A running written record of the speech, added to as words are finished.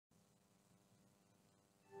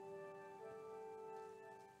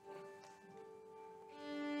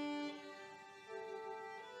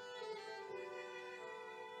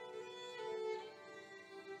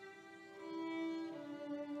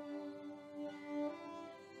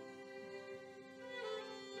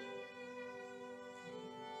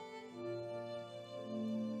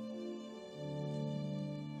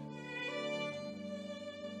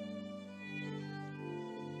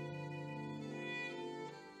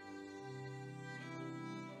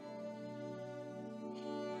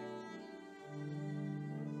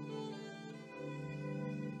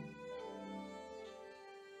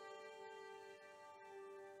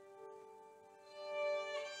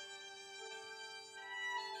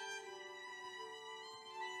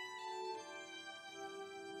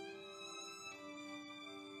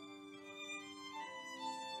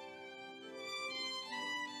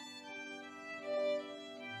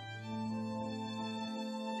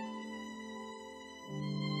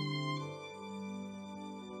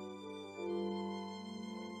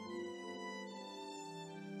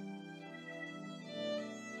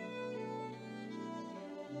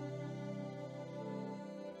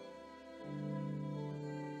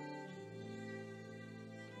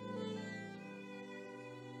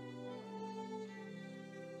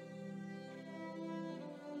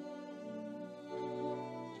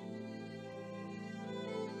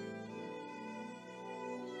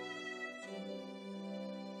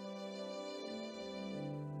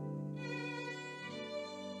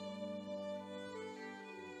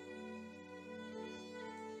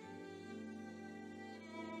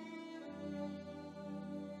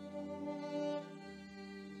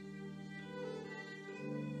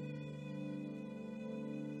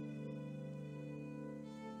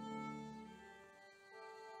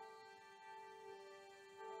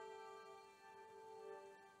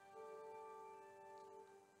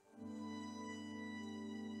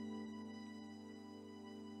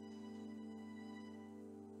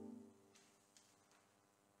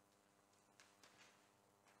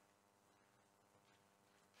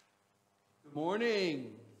Good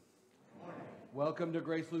morning. Welcome to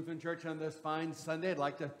Grace Lutheran Church on this fine Sunday. I'd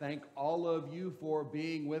like to thank all of you for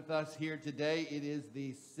being with us here today. It is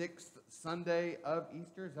the 6th Sunday of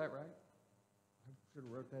Easter. Is that right? I should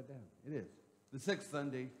have wrote that down. It is the 6th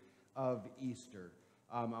Sunday of Easter.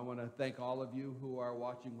 I want to thank all of you who are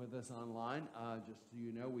watching with us online. Just so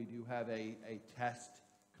you know, we do have a test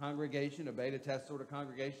congregation, a beta test sort of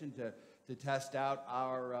congregation to test out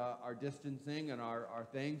our distancing and our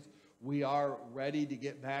things. We are ready to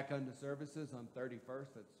get back onto services on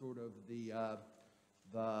 31st. That's sort of the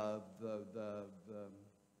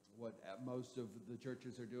what most of the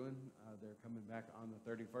churches are doing. They're coming back on the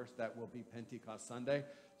 31st. That will be Pentecost Sunday.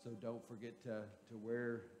 So don't forget to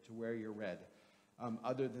wear your red.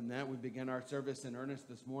 Other than that, we begin our service in earnest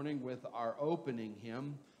this morning with our opening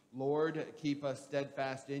hymn, Lord, Keep Us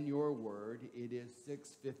Steadfast in Your Word. It is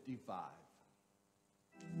 6:55.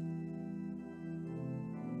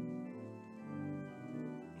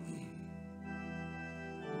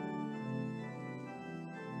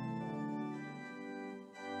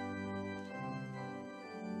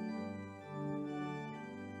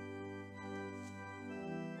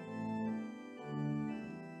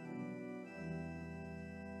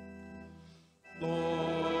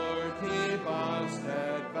 Lord, keep us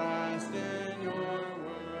steadfast in your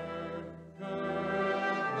word.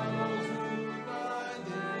 Curb those who thy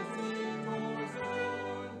deceitful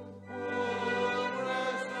sword would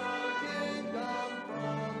wrest the kingdom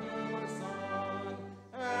from your Son,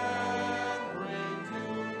 and bring to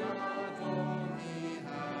God's own he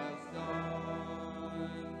has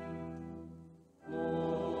done.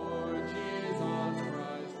 Lord Jesus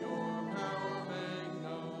Christ, your power make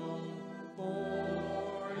known.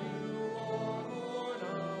 For you, Lord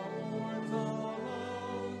our horns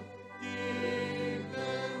alone,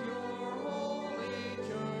 defend your holy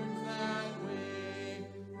church that we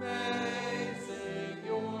may sing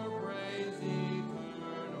your praise eternally.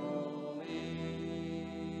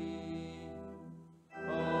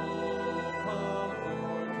 Oh,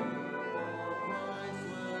 comforter for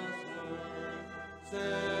priceless worth,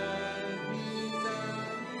 send peace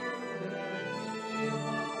and unity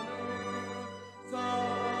on earth.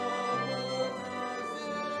 Support us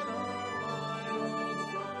in our vital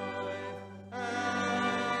strife,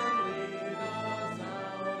 and lead us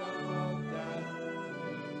out of death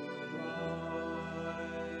to life.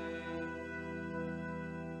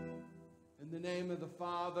 In the name of the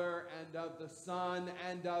Father, and of the Son,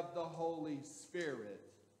 and of the Holy Spirit.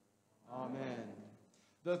 Amen.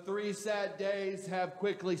 The 3 sad days have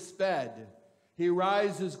quickly sped. He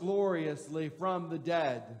rises gloriously from the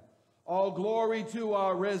dead. All glory to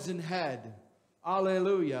our risen head.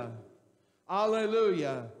 Alleluia.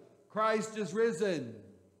 Alleluia. Christ is risen.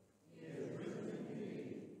 He is risen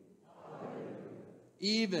indeed. Alleluia.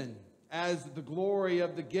 Even as the glory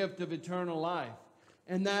of the gift of eternal life.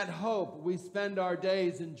 In that hope we spend our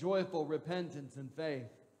days in joyful repentance and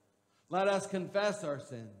faith. Let us confess our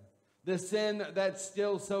sin, the sin that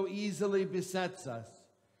still so easily besets us,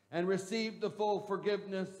 and receive the full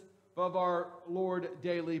forgiveness of our Lord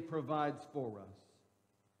daily provides for us.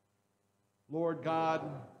 Lord God,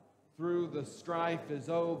 through the strife is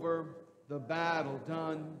over, the battle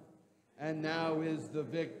done, and now is the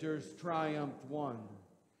victor's triumph won.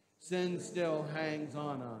 Sin still hangs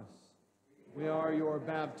on us. We are your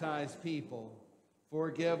baptized people.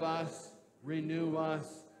 Forgive us, renew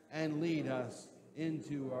us, and lead us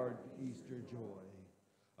into our Easter joy.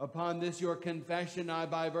 Upon this your confession, I,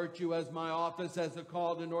 by virtue as my office as a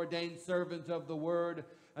called and ordained servant of the word,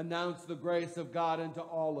 announce the grace of God unto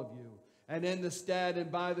all of you. And in the stead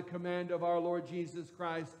and by the command of our Lord Jesus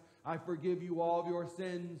Christ, I forgive you all of your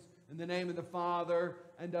sins in the name of the Father,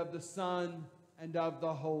 and of the Son, and of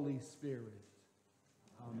the Holy Spirit.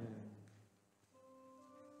 Amen.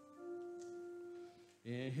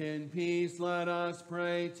 In peace let us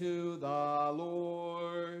pray to the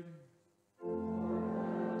Lord.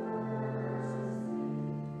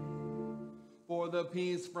 For the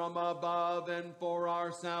peace from above and for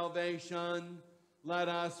our salvation, let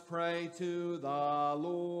us pray to the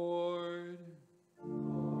Lord.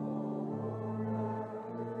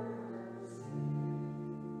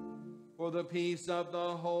 For the peace of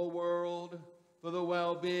the whole world, for the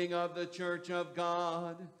well-being of the Church of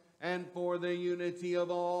God, and for the unity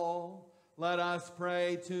of all, let us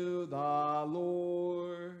pray to the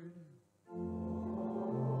Lord.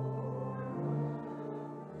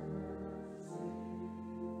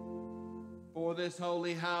 For this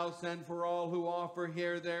holy house and for all who offer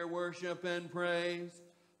here their worship and praise,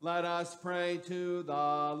 let us pray to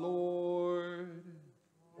the Lord.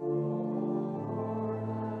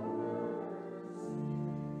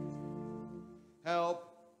 help,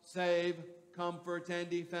 save, comfort, and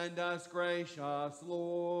defend us, gracious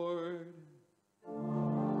Lord.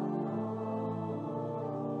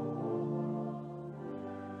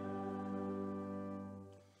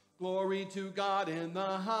 Glory to God in the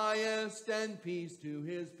highest, and peace to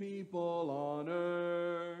his people on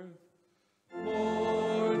earth.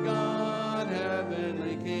 Lord God,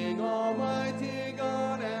 heavenly King, almighty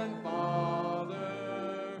God and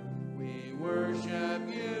Father, we worship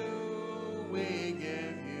you, we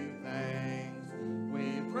give you thanks,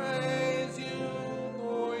 we praise you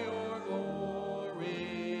for your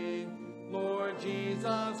glory. Lord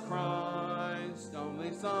Jesus Christ,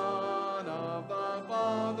 only Son of the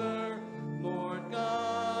Father, Lord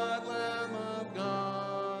God, Lamb of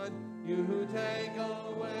God, you who take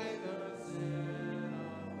away the sin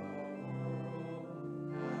of the world,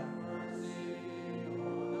 have mercy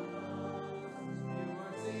on us. You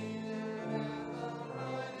are seated at the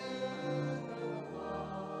right hand of the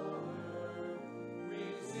Father.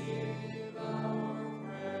 Receive our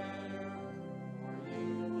prayer, for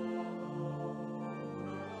you alone are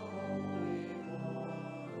the Holy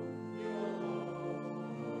One. You alone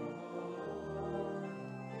are Lord. You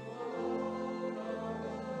alone are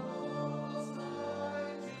the Most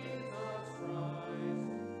High, Jesus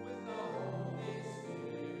Christ, with the Holy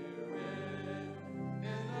Spirit,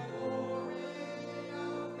 in the glory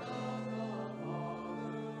of God the Father.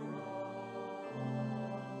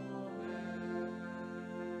 Amen.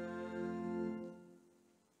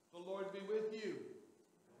 The Lord be with you.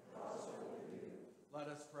 Let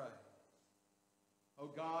us pray. O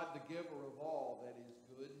God, the giver of all that is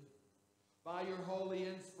good, by your holy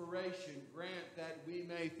inspiration, grant that we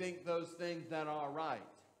may think those things that are right,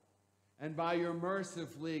 and by your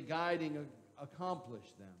mercifully guiding,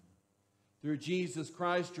 accomplish them. Through Jesus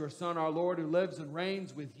Christ, your Son, our Lord, who lives and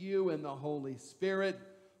reigns with you in the Holy Spirit,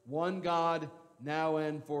 one God, now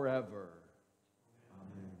and forever.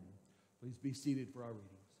 Amen. Please be seated for our readings.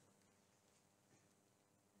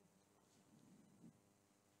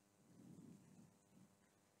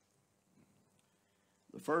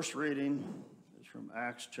 The first reading is from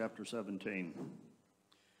Acts chapter 17.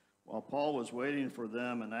 While Paul was waiting for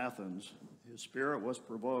them in Athens, his spirit was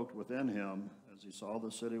provoked within him as he saw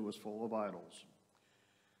the city was full of idols.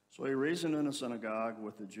 So he reasoned in the synagogue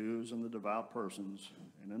with the Jews and the devout persons,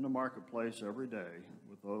 and in the marketplace every day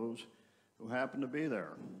with those who happened to be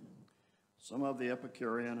there. Some of the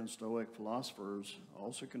Epicurean and Stoic philosophers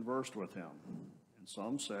also conversed with him, and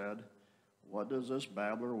some said, "What does this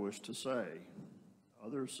babbler wish to say?"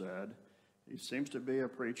 Others said, "He seems to be a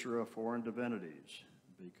preacher of foreign divinities,"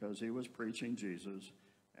 because he was preaching Jesus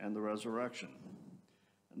and the resurrection.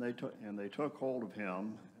 And they took hold of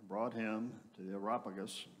him and brought him to the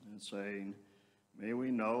Areopagus, and saying, "May we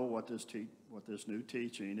know what this new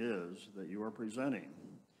teaching is that you are presenting?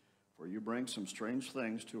 For you bring some strange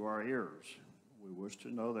things to our ears. We wish to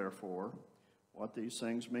know, therefore, what these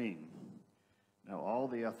things mean." Now all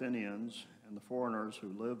the Athenians and the foreigners who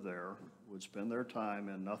lived there would spend their time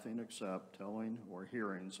in nothing except telling or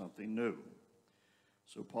hearing something new.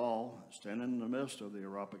 So Paul, standing in the midst of the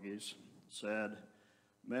Areopagus, said,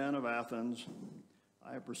 "Men of Athens,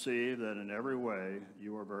 I perceive that in every way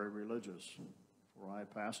you are very religious, for I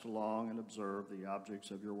passed along and observed the objects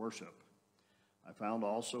of your worship. I found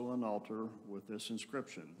also an altar with this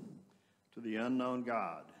inscription, 'To the unknown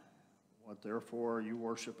God.' What therefore you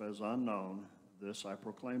worship as unknown, this I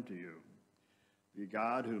proclaim to you. The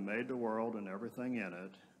God who made the world and everything in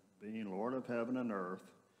it, being Lord of heaven and earth,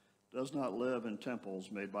 does not live in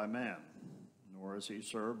temples made by man, nor is he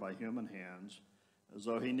served by human hands as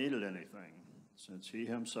though he needed anything, since he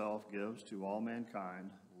himself gives to all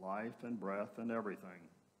mankind life and breath and everything.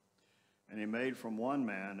 And he made from one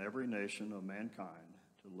man every nation of mankind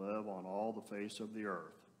to live on all the face of the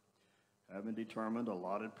earth, having determined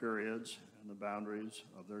allotted periods and the boundaries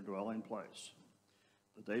of their dwelling place,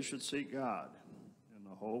 that they should seek God, in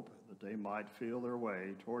the hope that they might feel their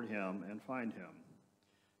way toward him and find him.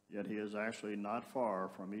 Yet he is actually not far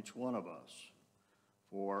from each one of us,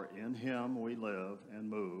 for in him we live and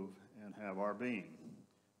move and have our being.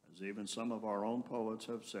 As even some of our own poets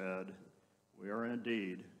have said, we are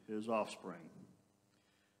indeed his offspring.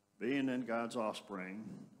 Being in God's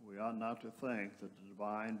offspring, we ought not to think that the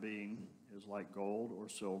divine being is like gold or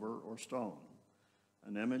silver or stone,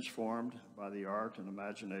 an image formed by the art and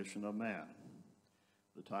imagination of man.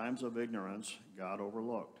 The times of ignorance God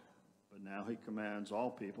overlooked, but now he commands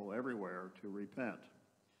all people everywhere to repent,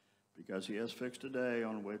 because he has fixed a day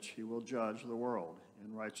on which he will judge the world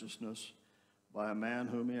in righteousness by a man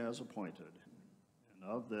whom he has appointed. And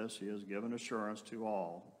of this he has given assurance to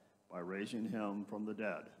all by raising him from the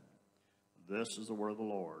dead. This is the word of the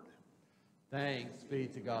Lord. Thanks be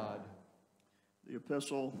to God. The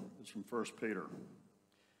epistle is from 1 Peter.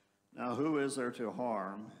 Now who is there to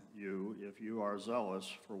harm you if you are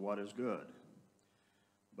zealous for what is good?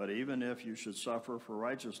 But even if you should suffer for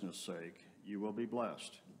righteousness' sake, you will be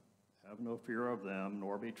blessed. Have no fear of them,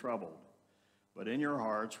 nor be troubled. But in your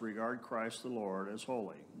hearts regard Christ the Lord as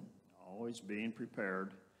holy, always being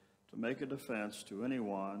prepared to make a defense to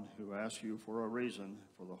anyone who asks you for a reason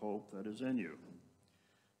for the hope that is in you.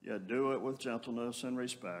 Yet do it with gentleness and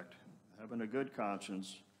respect, having a good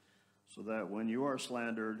conscience, so that when you are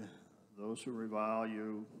slandered, those who revile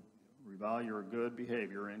your good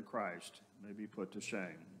behavior in Christ may be put to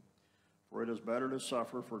shame. For it is better to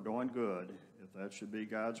suffer for doing good, if that should be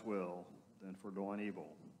God's will, than for doing evil.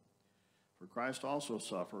 For Christ also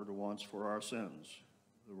suffered once for our sins,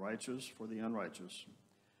 the righteous for the unrighteous,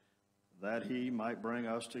 that he might bring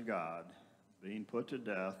us to God, being put to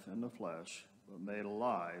death in the flesh, but made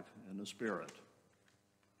alive in the Spirit,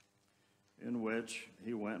 in which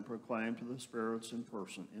he went and proclaimed to the spirits in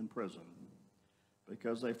prison,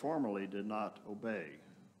 because they formerly did not obey,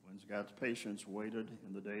 when God's patience waited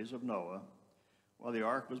in the days of Noah, while the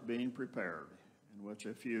ark was being prepared, in which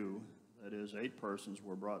a few, that is, 8 persons,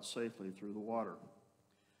 were brought safely through the water.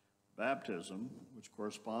 Baptism, which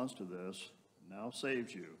corresponds to this, now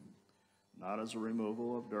saves you, not as a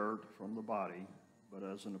removal of dirt from the body, but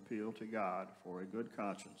as an appeal to God for a good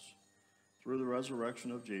conscience, through the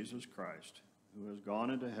resurrection of Jesus Christ, who has gone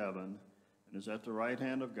into heaven and is at the right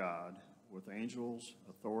hand of God, with angels,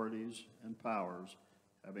 authorities, and powers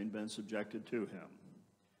having been subjected to him.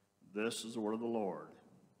 This is the word of the Lord.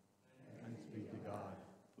 Thanks be to God.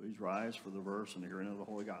 Please rise for the verse and the hearing of the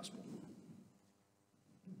Holy Gospel.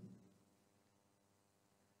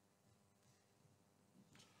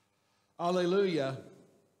 Alleluia.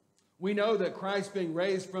 We know that Christ, being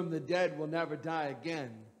raised from the dead, will never die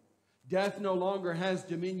again. Death no longer has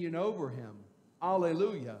dominion over him.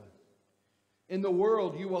 Alleluia. In the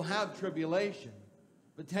world you will have tribulation,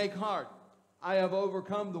 but take heart, I have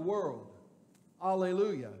overcome the world.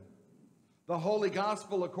 Alleluia. The Holy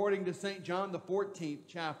Gospel according to St. John, the 14th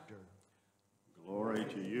chapter. Glory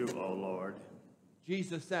to you, O Lord.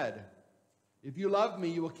 Jesus said, if you love me,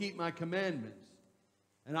 you will keep my commandments.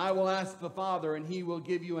 And I will ask the Father, and he will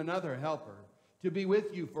give you another helper to be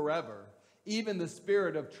with you forever, even the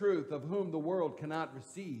Spirit of truth, of whom the world cannot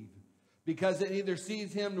receive, because it neither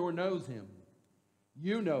sees him nor knows him.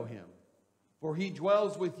 You know him, for he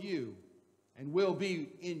dwells with you and will be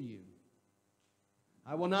in you.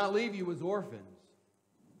 I will not leave you as orphans.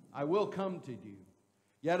 I will come to you.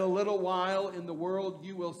 Yet a little while in the world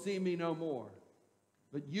you will see me no more,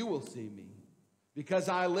 but you will see me. Because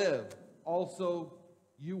I live, also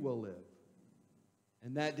you will live.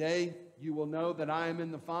 And that day you will know that I am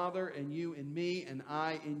in the Father, and you in me, and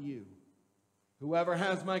I in you. Whoever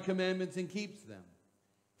has my commandments and keeps them,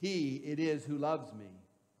 he it is who loves me.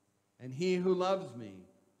 And he who loves me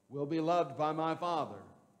will be loved by my Father,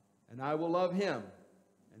 and I will love him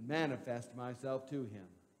and manifest myself to him.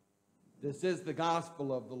 This is the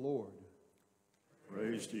gospel of the Lord.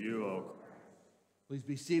 Praise to you, O Christ. Please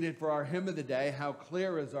be seated for our hymn of the day. How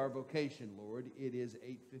clear is our vocation, Lord. It is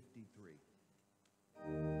 8:53.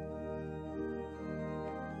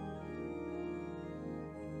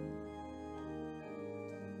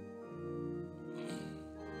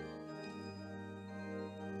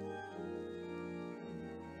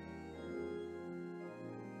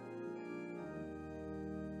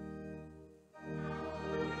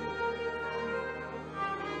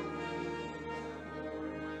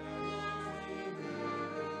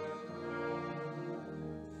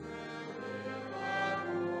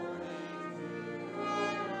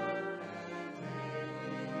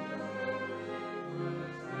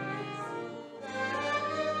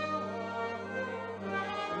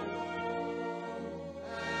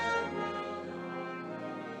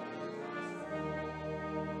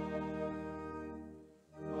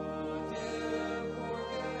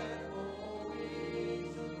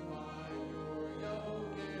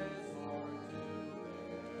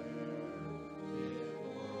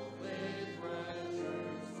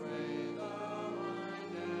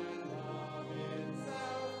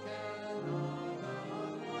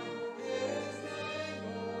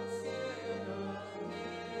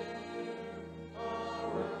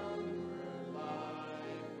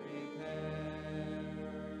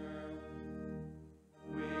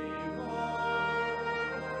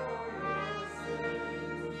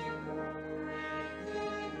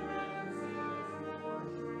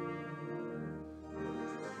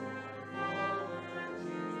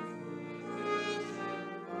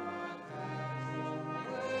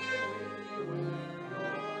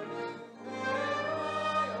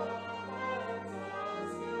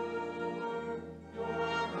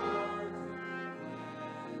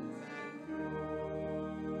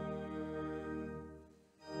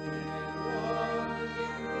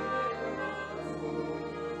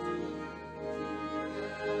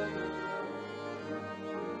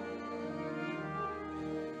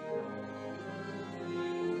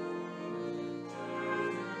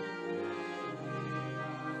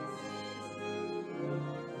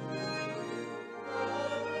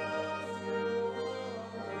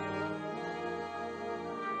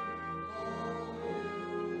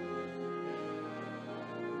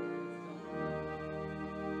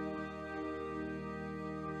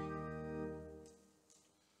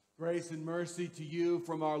 Grace and mercy to you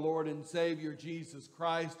from our Lord and Savior Jesus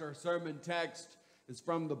Christ. Our sermon text is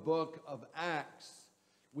from the book of Acts.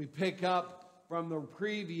 We pick up from the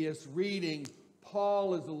previous reading.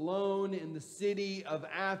 Paul is alone in the city of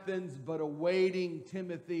Athens, but awaiting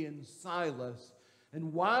Timothy and Silas.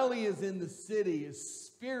 And while he is in the city, his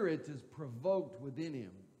spirit is provoked within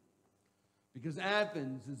him. Because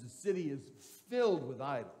Athens as a city is filled with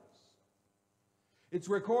idols. It's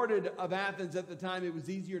recorded of Athens at the time it was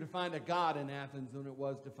easier to find a god in Athens than it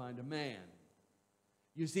was to find a man.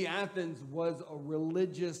 You see, Athens was a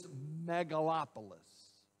religious megalopolis.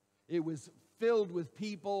 It was filled with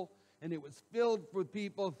people, and it was filled with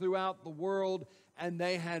people throughout the world, and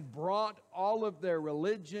they had brought all of their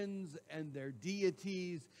religions and their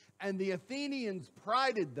deities, and the Athenians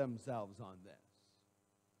prided themselves on this.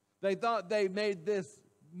 They thought they made this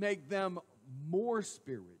make them more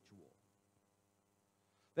spiritual.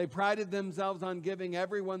 They prided themselves on giving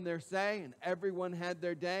everyone their say, and everyone had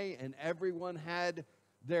their day, and everyone had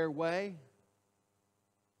their way.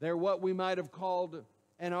 They're what we might have called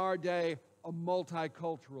in our day a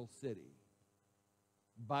multicultural city.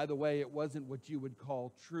 By the way, it wasn't what you would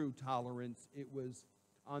call true tolerance. It was,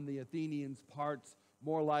 on the Athenians' parts,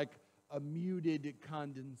 more like a muted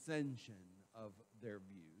condescension of their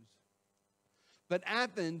views. But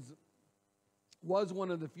Athens was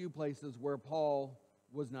one of the few places where Paul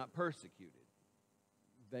was not persecuted.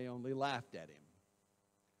 They only laughed at him.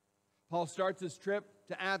 Paul starts his trip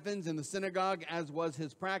to Athens in the synagogue, as was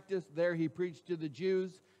his practice. There he preached to the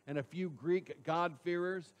Jews and a few Greek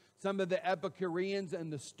God-fearers. Some of the Epicureans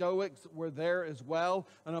and the Stoics were there as well.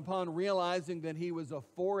 And upon realizing that he was a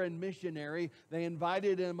foreign missionary, they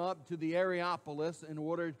invited him up to the Areopagus in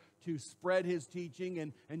order to spread his teaching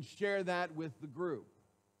and share that with the group.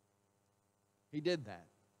 He did that.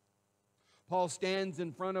 Paul stands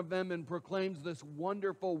in front of them and proclaims this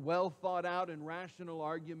wonderful, well-thought-out and rational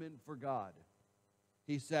argument for God.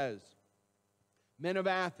 He says, "Men of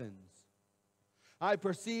Athens, I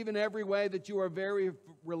perceive in every way that you are very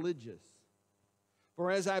religious.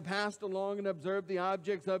 For as I passed along and observed the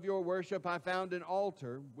objects of your worship, I found an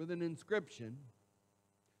altar with an inscription,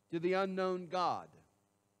 'To the unknown God.'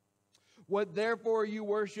 What therefore you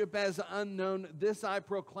worship as unknown, this I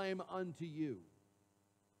proclaim unto you."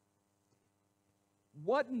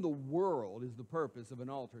 What in the world is the purpose of an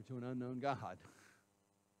altar to an unknown God?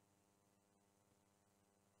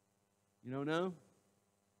 You don't know?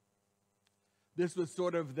 This was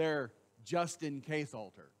sort of their just-in-case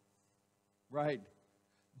altar, right?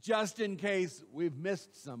 Just in case we've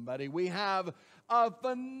missed somebody. We have a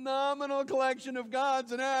phenomenal collection of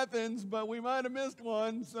gods in Athens, but we might have missed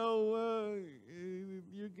one, so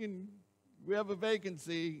we have a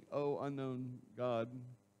vacancy, oh unknown God.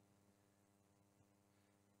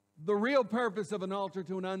 The real purpose of an altar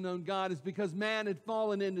to an unknown God is because man had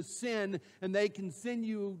fallen into sin, and they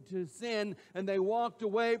continued to sin, and they walked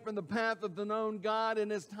away from the path of the known God.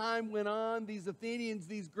 And as time went on, these Athenians,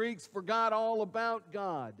 these Greeks, forgot all about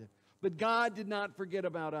God. But God did not forget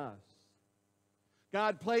about us.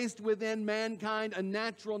 God placed within mankind a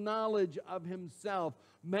natural knowledge of himself.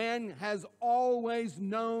 Man has always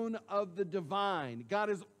known of the divine. God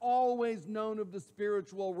has always known of the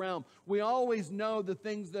spiritual realm. We always know the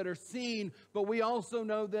things that are seen, but we also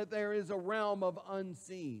know that there is a realm of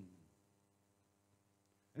unseen.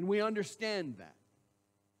 And we understand that.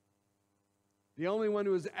 The only one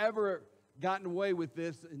who has ever gotten away with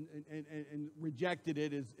this and rejected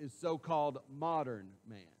it is so-called modern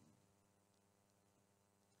man.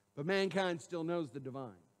 But mankind still knows the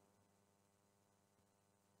divine.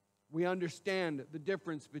 We understand the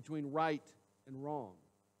difference between right and wrong.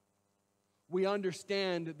 We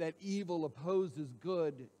understand that evil opposes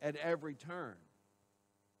good at every turn.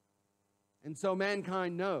 And so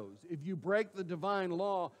mankind knows if you break the divine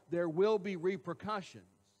law, there will be repercussions.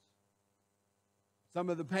 Some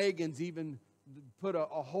of the pagans even put a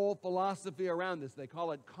whole philosophy around this. They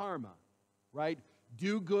call it karma, right?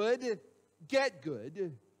 Do good, get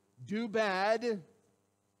good. Do bad,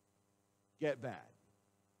 get bad.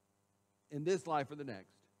 In this life or the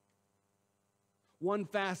next. One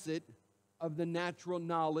facet of the natural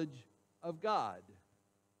knowledge of God.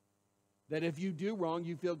 That if you do wrong,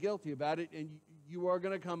 you feel guilty about it, and you are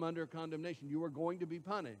going to come under condemnation. You are going to be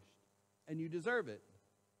punished, and you deserve it.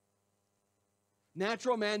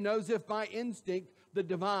 Natural man knows if by instinct the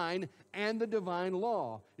divine and the divine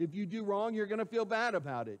law. If you do wrong, you're going to feel bad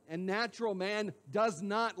about it. And natural man does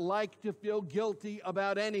not like to feel guilty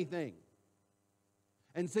about anything.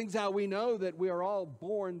 And since how we know that we are all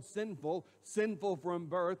born sinful, sinful from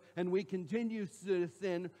birth, and we continue to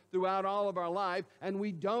sin throughout all of our life, and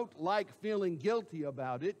we don't like feeling guilty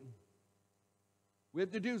about it, we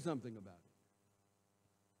have to do something about it.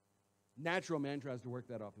 Natural man tries to work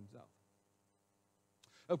that off himself.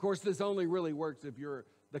 Of course, this only really works if you're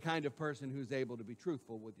the kind of person who's able to be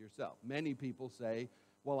truthful with yourself. Many people say,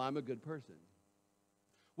 well, I'm a good person.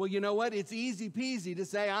 Well, you know what? It's easy peasy to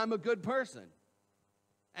say I'm a good person.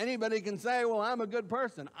 Anybody can say, well, I'm a good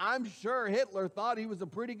person. I'm sure Hitler thought he was a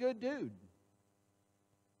pretty good dude.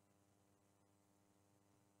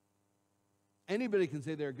 Anybody can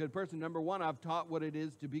say they're a good person. Number one, I've taught what it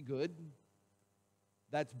is to be good.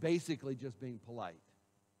 That's basically just being polite.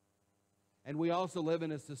 And we also live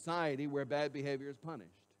in a society where bad behavior is punished.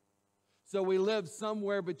 So we live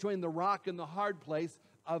somewhere between the rock and the hard place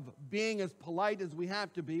of being as polite as we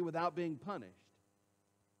have to be without being punished.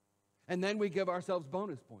 And then we give ourselves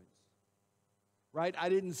bonus points. Right? I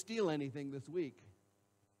didn't steal anything this week.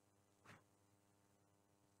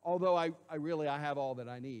 Although I have all that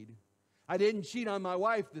I need. I didn't cheat on my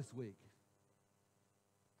wife this week,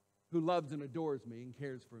 who loves and adores me and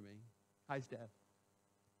cares for me. Hi, Steph.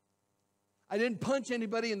 I didn't punch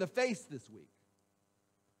anybody in the face this week,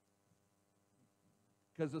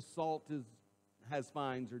 because assault has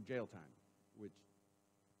fines or jail time, which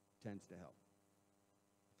tends to help.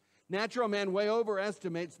 Natural man way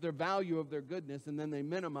overestimates their value of their goodness, and then they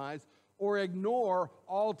minimize or ignore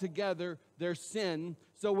altogether their sin.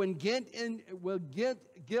 So when guilt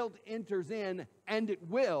enters in, and it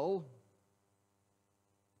will,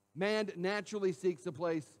 man naturally seeks a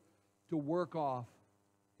place to work off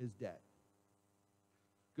his debt.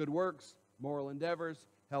 Good works, moral endeavors,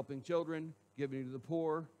 helping children, giving to the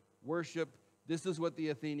poor, worship. This is what the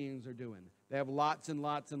Athenians are doing. They have lots and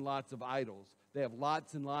lots and lots of idols. They have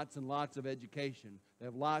lots and lots and lots of education. They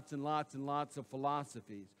have lots and lots and lots of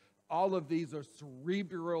philosophies. All of these are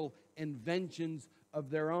cerebral inventions of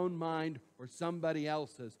their own mind or somebody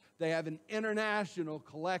else's. They have an international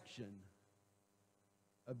collection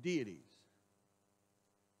of deities.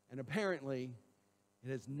 And apparently, it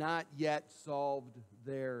has not yet solved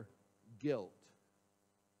their guilt,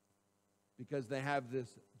 because they have this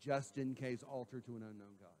just-in-case altar to an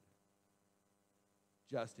unknown God.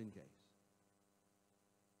 Just in case.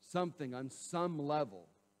 Something on some level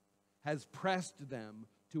has pressed them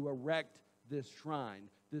to erect this shrine,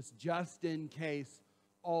 this just-in-case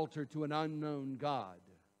altar to an unknown God,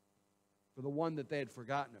 for the one that they had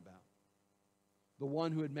forgotten about, the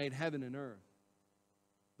one who had made heaven and earth,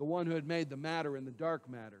 the one who had made the matter and the dark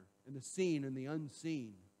matter, and the seen and the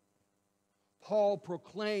unseen. Paul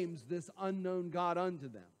proclaims this unknown God unto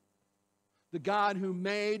them. The God who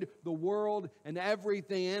made the world and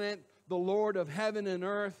everything in it, the Lord of heaven and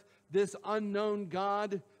earth, this unknown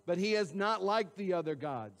God, but he is not like the other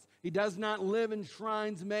gods. He does not live in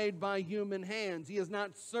shrines made by human hands. He is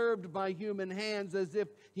not served by human hands as if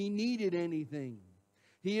he needed anything.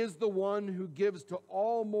 He is the one who gives to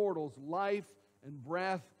all mortals life and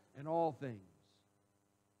breath and all things.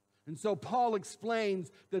 And so Paul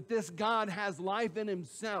explains that this God has life in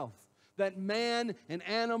himself, that man and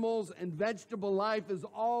animals and vegetable life is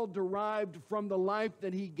all derived from the life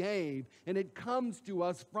that he gave. And it comes to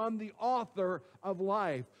us from the author of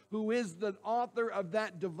life, who is the author of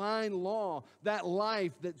that divine law. That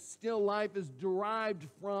life, that still life, is derived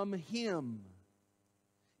from him.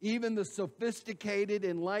 Even the sophisticated,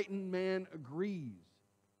 enlightened man agrees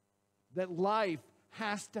that life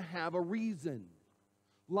has to have a reason.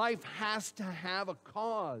 Life has to have a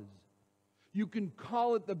cause. You can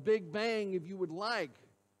call it the Big Bang if you would like,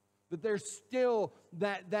 but there's still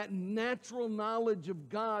that natural knowledge of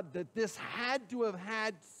God that this had to have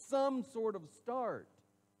had some sort of start.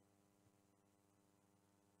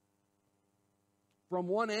 From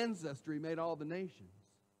one ancestor, he made all the nations.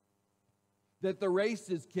 That the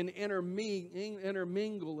races can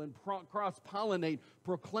intermingle and cross-pollinate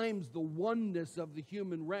proclaims the oneness of the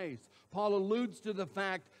human race. Paul alludes to the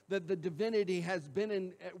fact that the divinity has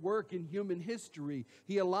been at work in human history.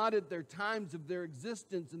 He allotted their times of their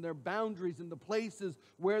existence and their boundaries and the places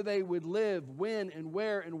where they would live, when and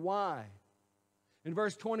where and why. In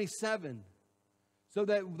verse 27, so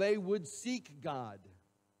that they would seek God.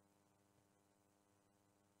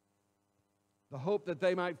 The hope that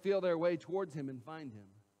they might feel their way towards him and find him.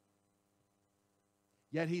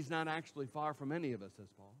 Yet he's not actually far from any of us, says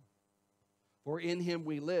Paul. For in him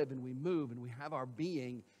we live and we move and we have our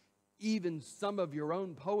being. Even some of your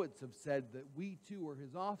own poets have said that we too are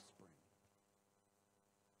his offspring.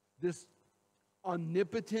 This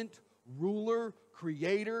omnipotent, ruler,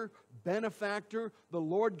 creator, benefactor, the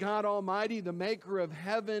Lord God Almighty, the maker of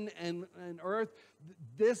heaven and earth.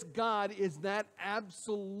 This God is that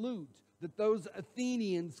absolute that those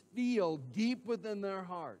Athenians feel deep within their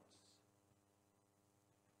hearts.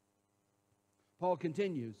 Paul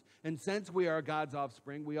continues, and since we are God's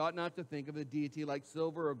offspring, we ought not to think of the deity like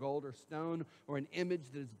silver or gold or stone or an image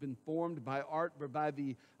that has been formed by art or by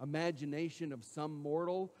the imagination of some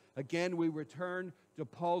mortal. Again, we return to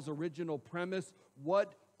Paul's original premise.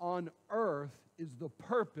 What on earth is the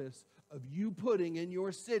purpose of you putting in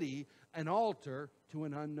your city an altar to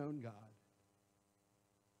an unknown God?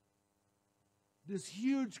 This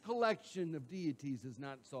huge collection of deities has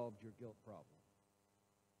not solved your guilt problem.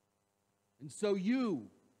 And so you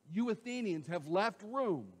Athenians have left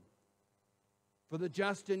room for the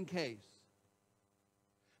just in case.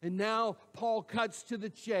 And now Paul cuts to the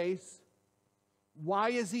chase. Why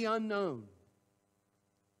is he unknown?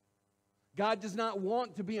 God does not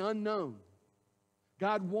want to be unknown.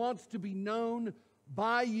 God wants to be known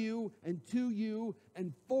by you and to you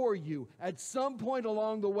and for you. At some point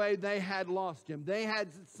along the way, they had lost him. They had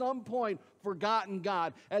at some point forgotten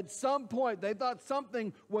God. At some point, they thought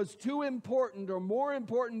something was too important or more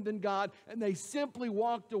important than God, and they simply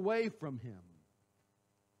walked away from him.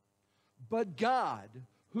 But God,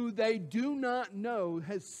 who they do not know,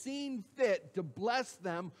 has seen fit to bless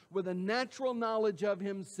them with a natural knowledge of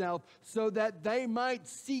himself so that they might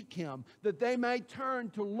seek him, that they might turn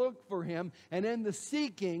to look for him, and in the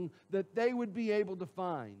seeking that they would be able to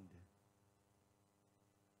find.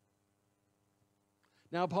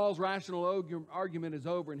 Now Paul's rational argument is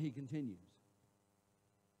over, and he continues.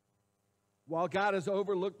 While God has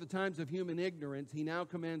overlooked the times of human ignorance, he now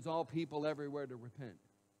commands all people everywhere to repent,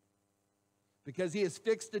 because he has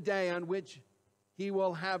fixed a day on which he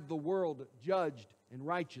will have the world judged in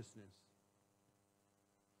righteousness.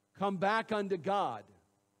 Come back unto God.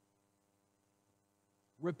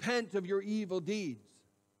 Repent of your evil deeds.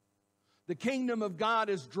 The kingdom of God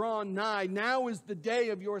is drawn nigh. Now is the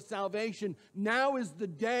day of your salvation. Now is the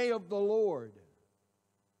day of the Lord.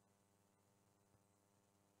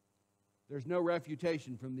 There's no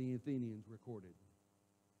refutation from the Athenians recorded.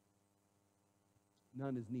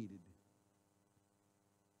 None is needed.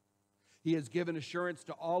 He has given assurance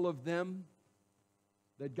to all of them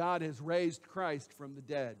that God has raised Christ from the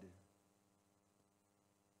dead.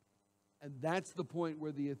 And that's the point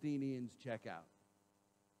where the Athenians check out.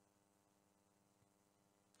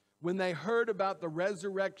 When they heard about the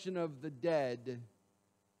resurrection of the dead,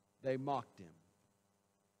 they mocked him.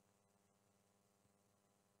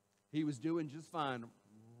 He was doing just fine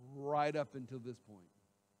right up until this point.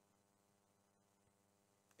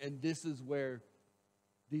 And this is where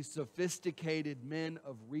these sophisticated men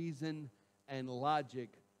of reason and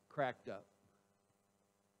logic cracked up.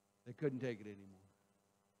 They couldn't take it anymore.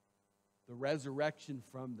 The resurrection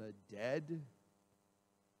from the dead,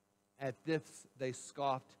 at this they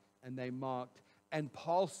scoffed and they mocked. And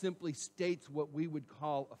Paul simply states what we would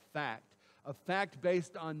call a fact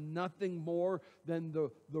based on nothing more than the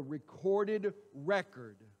recorded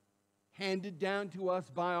record handed down to us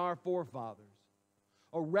by our forefathers.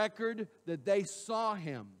 A record that they saw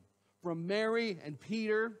him from Mary and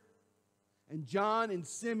Peter and John and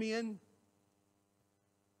Simeon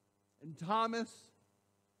and Thomas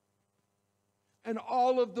and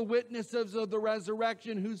all of the witnesses of the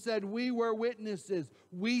resurrection who said, we were witnesses.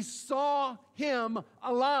 We saw him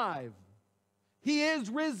alive. He is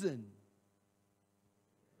risen.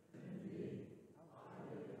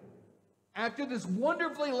 After this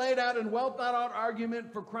wonderfully laid out and well thought out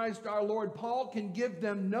argument for Christ our Lord, Paul can give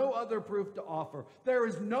them no other proof to offer. There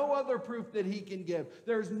is no other proof that he can give.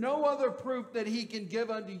 There's no other proof that he can give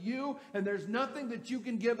unto you, and there's nothing that you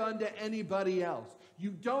can give unto anybody else.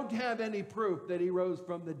 You don't have any proof that he rose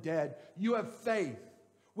from the dead. You have faith,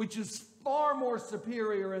 which is far more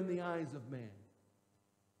superior in the eyes of man.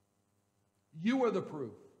 You are the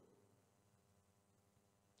proof.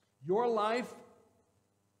 Your life,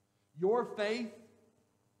 your faith,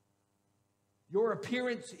 your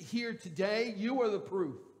appearance here today, you are the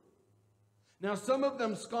proof. Now, some of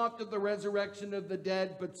them scoffed at the resurrection of the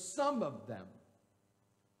dead, but some of them,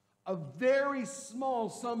 a very small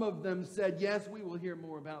sum of them, said, yes, we will hear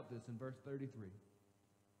more about this in verse 33.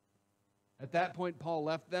 At that point, Paul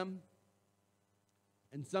left them,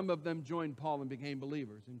 and some of them joined Paul and became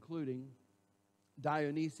believers, including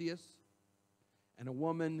Dionysius and a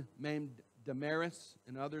woman named Damaris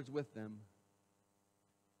and others with them.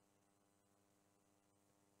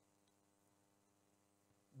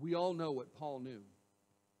 We all know what Paul knew.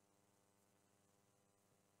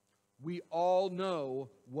 We all know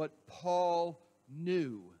what Paul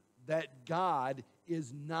knew that God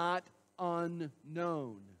is not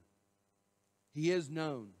unknown. He is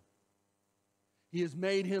known. He has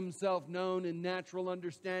made himself known in natural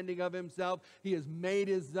understanding of himself. He has made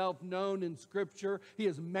himself known in Scripture. He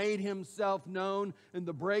has made himself known in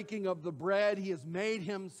the breaking of the bread. He has made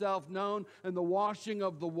himself known in the washing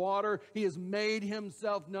of the water. He has made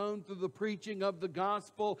himself known through the preaching of the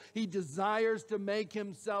gospel. He desires to make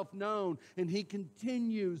himself known, and he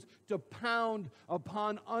continues to pound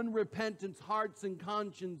upon unrepentant hearts and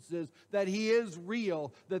consciences that he is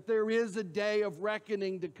real, that there is a day of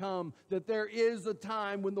reckoning to come, that there is a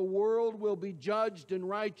time when the world will be judged in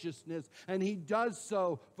righteousness, and he does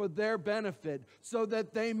so for their benefit, so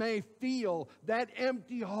that they may feel that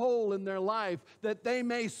empty hole in their life, that they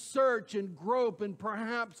may search and grope and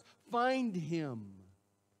perhaps find him.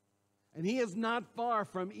 And he is not far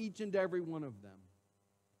from each and every one of them.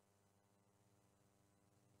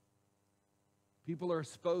 People are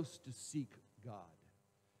supposed to seek God.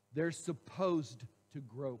 They're supposed to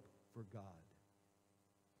grope for God.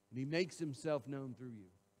 And he makes himself known through you.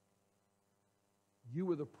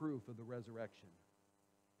 You are the proof of the resurrection.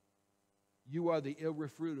 You are the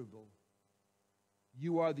irrefutable.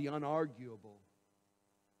 You are the unarguable.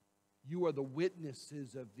 You are the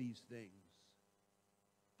witnesses of these things.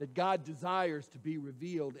 That God desires to be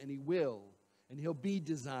revealed, and he will. And he'll be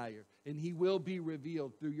desired, and he will be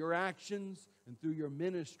revealed through your actions and through your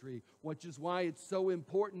ministry, which is why it's so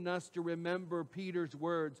important us to remember Peter's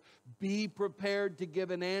words. Be prepared to give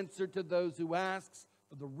an answer to those who ask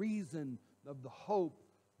for the reason of the hope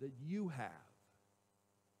that you have.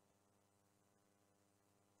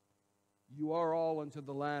 You are all unto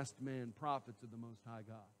the last man prophets of the Most High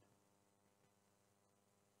God.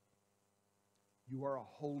 You are a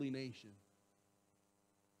holy nation,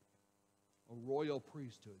 a royal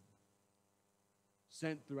priesthood,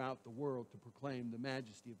 sent throughout the world to proclaim the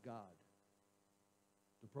majesty of God,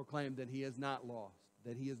 to proclaim that he is not lost,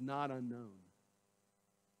 that he is not unknown,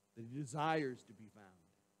 that he desires to be found,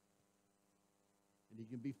 and he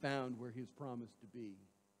can be found where he is promised to be,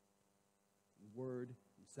 in word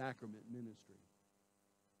and sacrament ministry,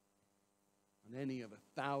 on any of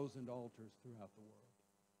 1,000 altars throughout the world.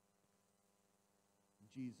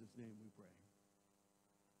 In Jesus' name we pray.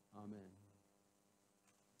 Amen.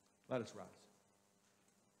 Let us rise.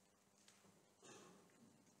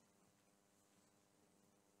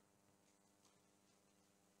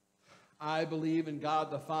 I believe in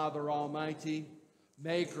God the Father Almighty,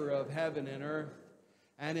 maker of heaven and earth,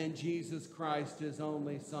 and in Jesus Christ, his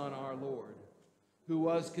only Son, our Lord, who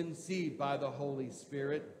was conceived by the Holy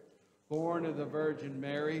Spirit, born of the Virgin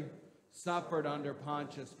Mary, suffered under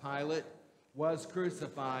Pontius Pilate, was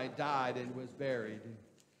crucified, died, and was buried.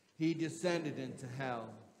 He descended into hell.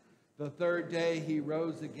 The third day he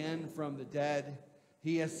rose again from the dead.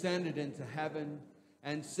 He ascended into heaven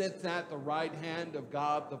and sits at the right hand of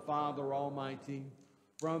God the Father Almighty.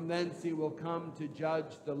 From thence he will come to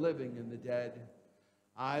judge the living and the dead.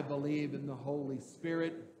 I believe in the Holy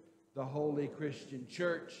Spirit, the holy Christian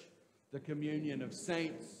church, the communion of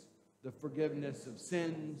saints, the forgiveness of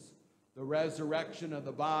sins, the resurrection of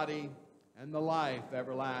the body, and the life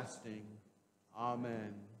everlasting.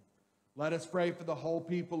 Amen. Let us pray for the whole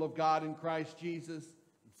people of God in Christ Jesus,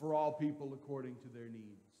 and for all people according to their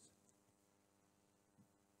needs.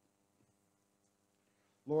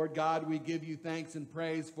 Lord God, we give you thanks and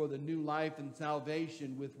praise for the new life and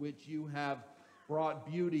salvation with which you have brought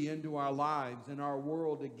beauty into our lives and our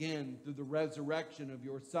world again through the resurrection of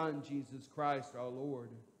your Son, Jesus Christ our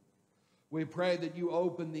Lord. We pray that you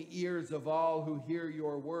open the ears of all who hear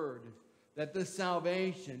your word, that this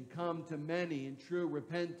salvation come to many in true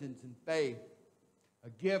repentance and faith, a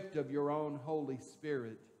gift of your own Holy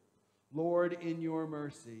Spirit. Lord, in your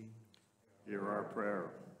mercy, hear our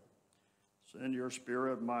prayer. Send your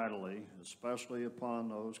Spirit mightily, especially upon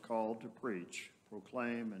those called to preach,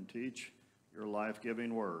 proclaim, and teach your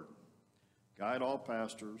life-giving word. Guide all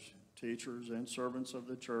pastors, teachers, and servants of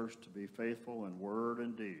the church to be faithful in word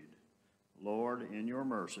and deed. Lord, in your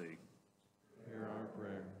mercy, hear our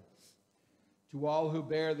prayer. To all who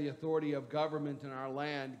bear the authority of government in our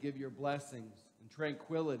land, give your blessings and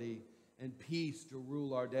tranquility and peace to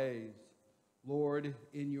rule our days. Lord,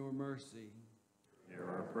 in your mercy, hear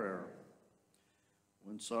our prayer.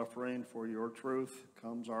 When suffering for your truth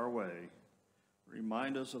comes our way,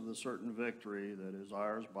 remind us of the certain victory that is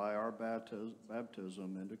ours by our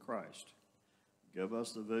baptism into Christ. Give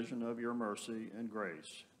us the vision of your mercy and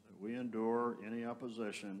grace, that we endure any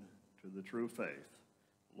opposition to the true faith.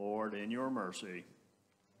 Lord, in your mercy,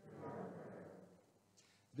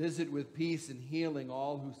 visit with peace and healing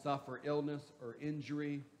all who suffer illness or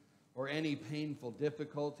injury, or any painful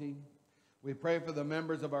difficulty. We pray for the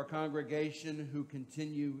members of our congregation who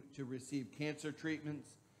continue to receive cancer treatments,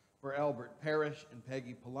 for Albert Parrish and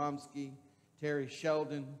Peggy Polomsky, Terry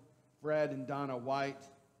Sheldon, Fred and Donna White,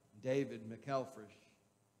 David McElfresh.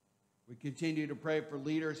 We continue to pray for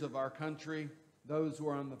leaders of our country, those who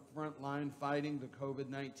are on the front line fighting the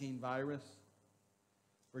COVID-19 virus,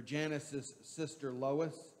 for Janice's sister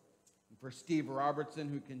Lois, and for Steve Robertson,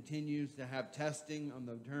 who continues to have testing on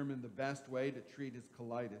determine the best way to treat his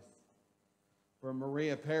colitis, for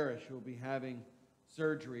Maria Parrish, who will be having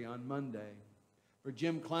surgery on Monday, for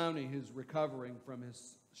Jim Clowney, who's recovering from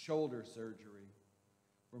his shoulder surgery,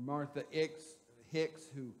 for Martha Hicks,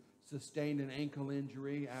 who sustained an ankle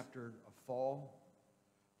injury after a fall,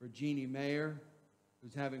 for Jeannie Mayer,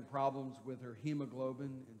 who's having problems with her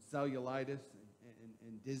hemoglobin and cellulitis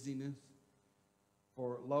and dizziness,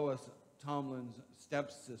 for Lois Tomlin's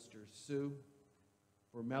stepsister, Sue,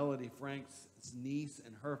 for Melody Frank's niece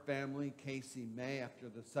and her family, Casey May, after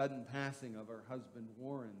the sudden passing of her husband,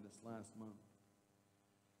 Warren, this last month,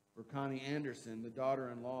 for Connie Anderson, the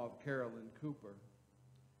daughter-in-law of Carolyn Cooper.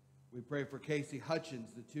 We pray for Casey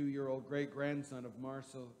Hutchins, the 2-year-old great-grandson of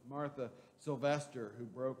Martha Sylvester, who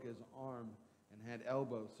broke his arm and had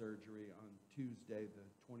elbow surgery on Tuesday,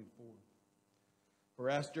 the 24th. For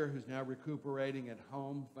Esther, who's now recuperating at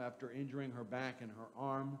home after injuring her back and her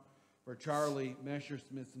arm. For Charlie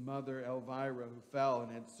Messersmith's mother, Elvira, who fell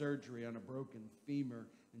and had surgery on a broken femur,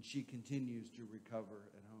 and she continues to recover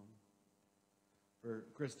at home. For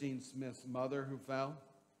Christine Smith's mother, who fell.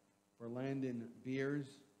 For Landon Beers.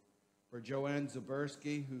 For Joanne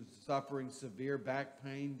Zabersky, who's suffering severe back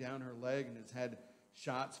pain down her leg and has had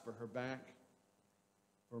shots for her back.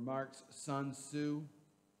 For Mark's son, Sue,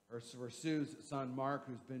 or for Sue's son, Mark,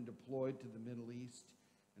 who's been deployed to the Middle East.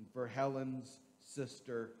 And for Helen's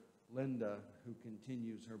sister, Linda, who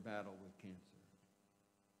continues her battle with cancer.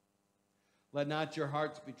 Let not your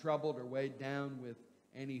hearts be troubled or weighed down with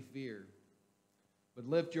any fear, but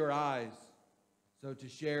lift your eyes so to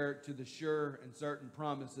share to the sure and certain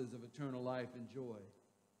promises of eternal life and joy.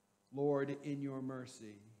 Lord, in your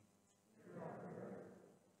mercy.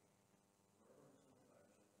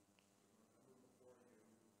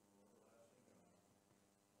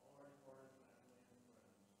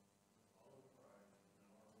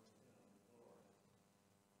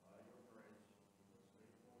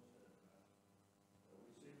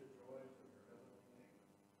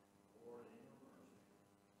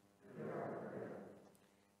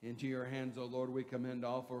 Into your hands, O Lord, we commend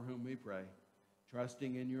all for whom we pray,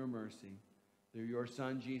 trusting in your mercy, through your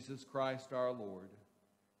Son, Jesus Christ, our Lord.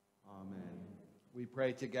 Amen. We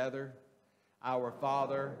pray together. Our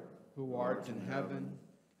Father, who art in heaven,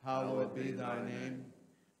 hallowed be thy name.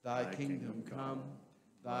 Thy kingdom come,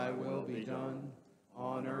 thy will be done,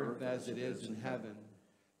 on earth as it is in heaven.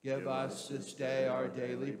 Give us this day our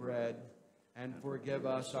daily bread, and forgive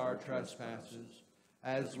us our trespasses,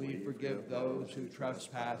 as we forgive those who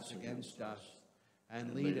trespass against us.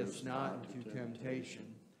 And lead us not into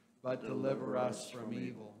temptation, but deliver us from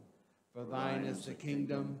evil. For thine is the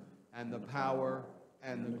kingdom, and the power,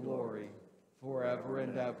 and the glory, forever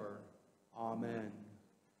and ever. Amen.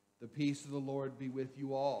 The peace of the Lord be with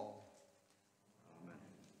you all. Amen.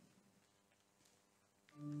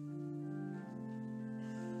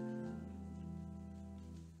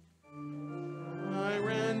 I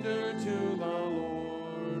render to the Lord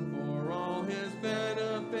for all his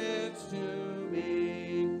benefits to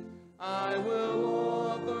me. I will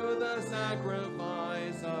offer the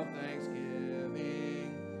sacrifice of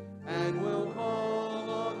thanksgiving and will call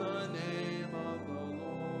on the name of the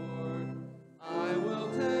Lord. I will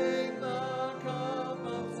take the cup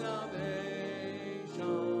of salvation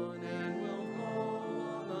and will call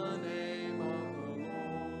on the name of the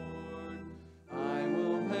Lord. I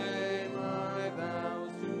will pay my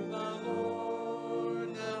vows to the Lord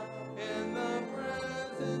now in the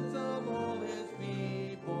presence of all his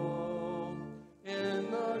people, in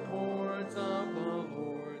the courts of the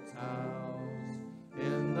Lord's house,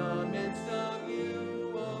 in the midst of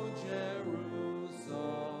you, O Jerusalem.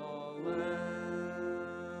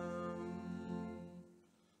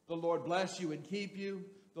 The Lord bless you and keep you.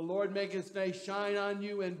 The Lord make his face shine on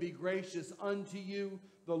you and be gracious unto you.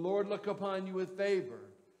 The Lord look upon you with favor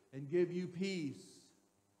and give you peace.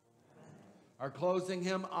 Our closing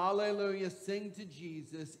hymn, Alleluia, sing to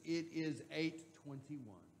Jesus. It is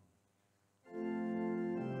 8:21.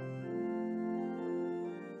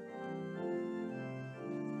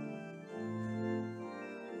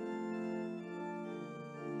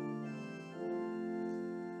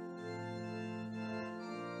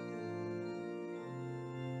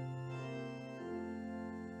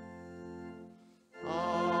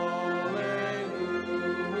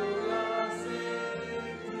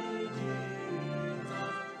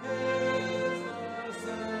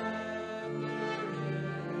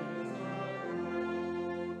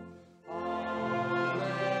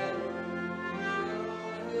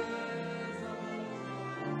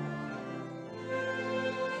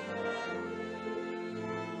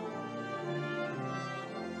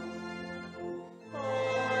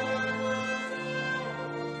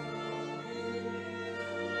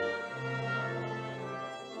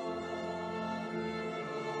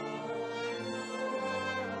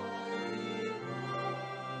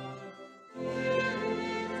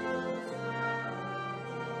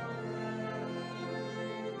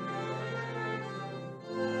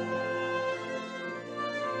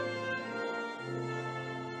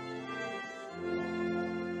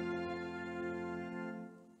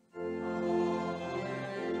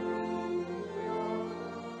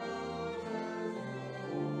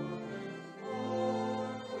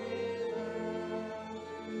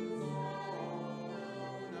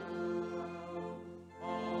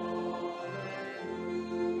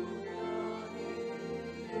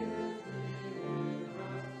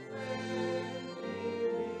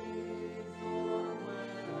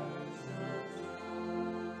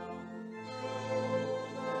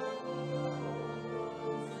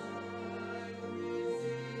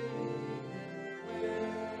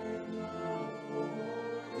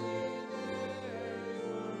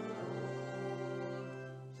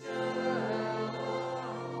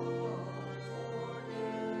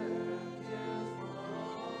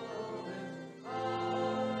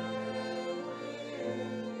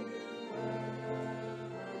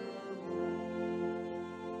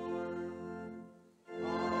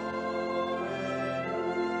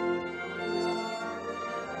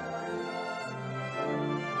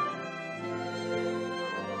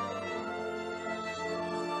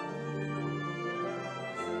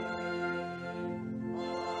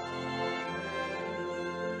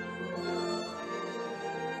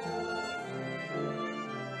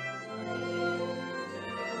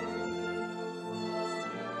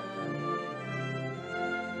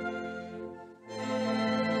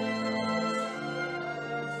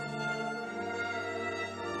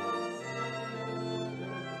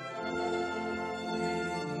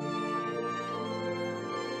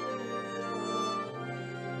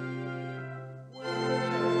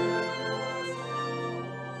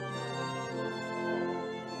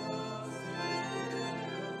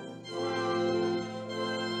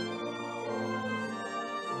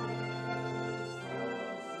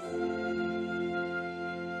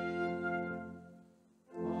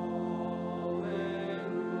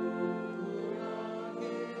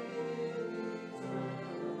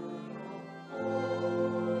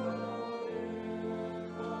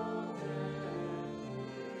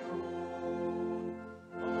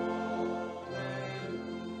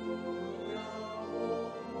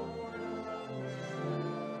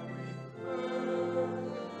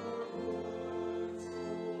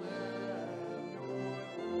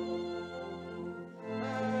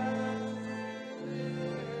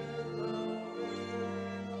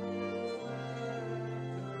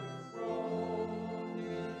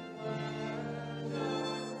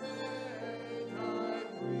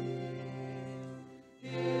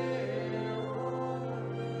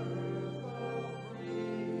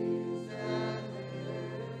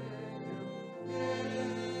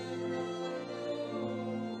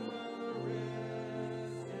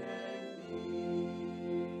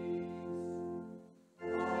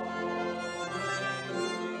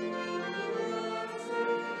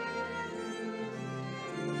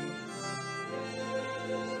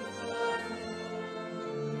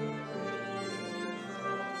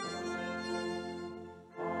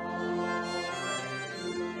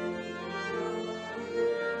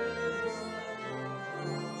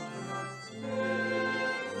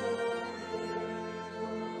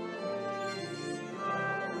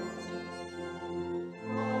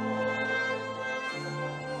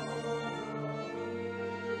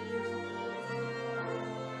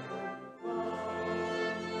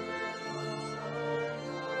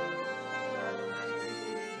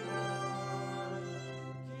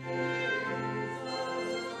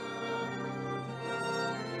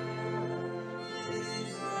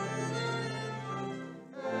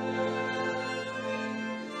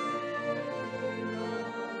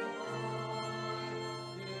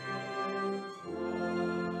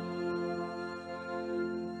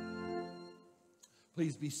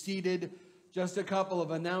 Please be seated. Just a couple of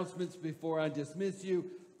announcements before I dismiss you.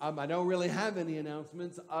 I don't really have any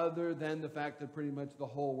announcements other than the fact that pretty much the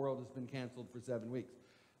whole world has been canceled for 7 weeks.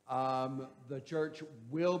 The church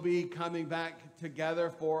will be coming back together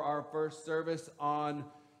for our first service on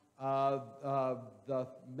the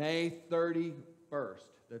May 31st.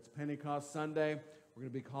 That's Pentecost Sunday. We're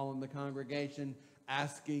going to be calling the congregation,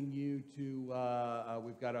 asking you to,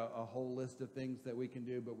 we've got a whole list of things that we can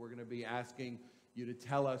do, but we're going to be asking you to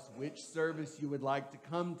tell us which service you would like to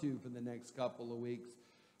come to for the next couple of weeks.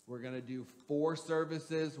 We're going to do 4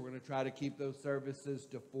 services. We're going to try to keep those services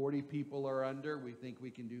to 40 people or under. We think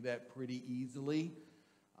we can do that pretty easily.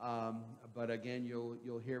 But again,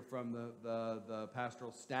 you'll hear from the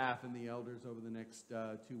pastoral staff and the elders over the next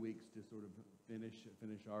 2 weeks to sort of finish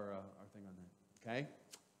our thing on that. Okay?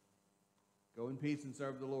 Go in peace and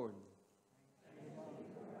serve the Lord.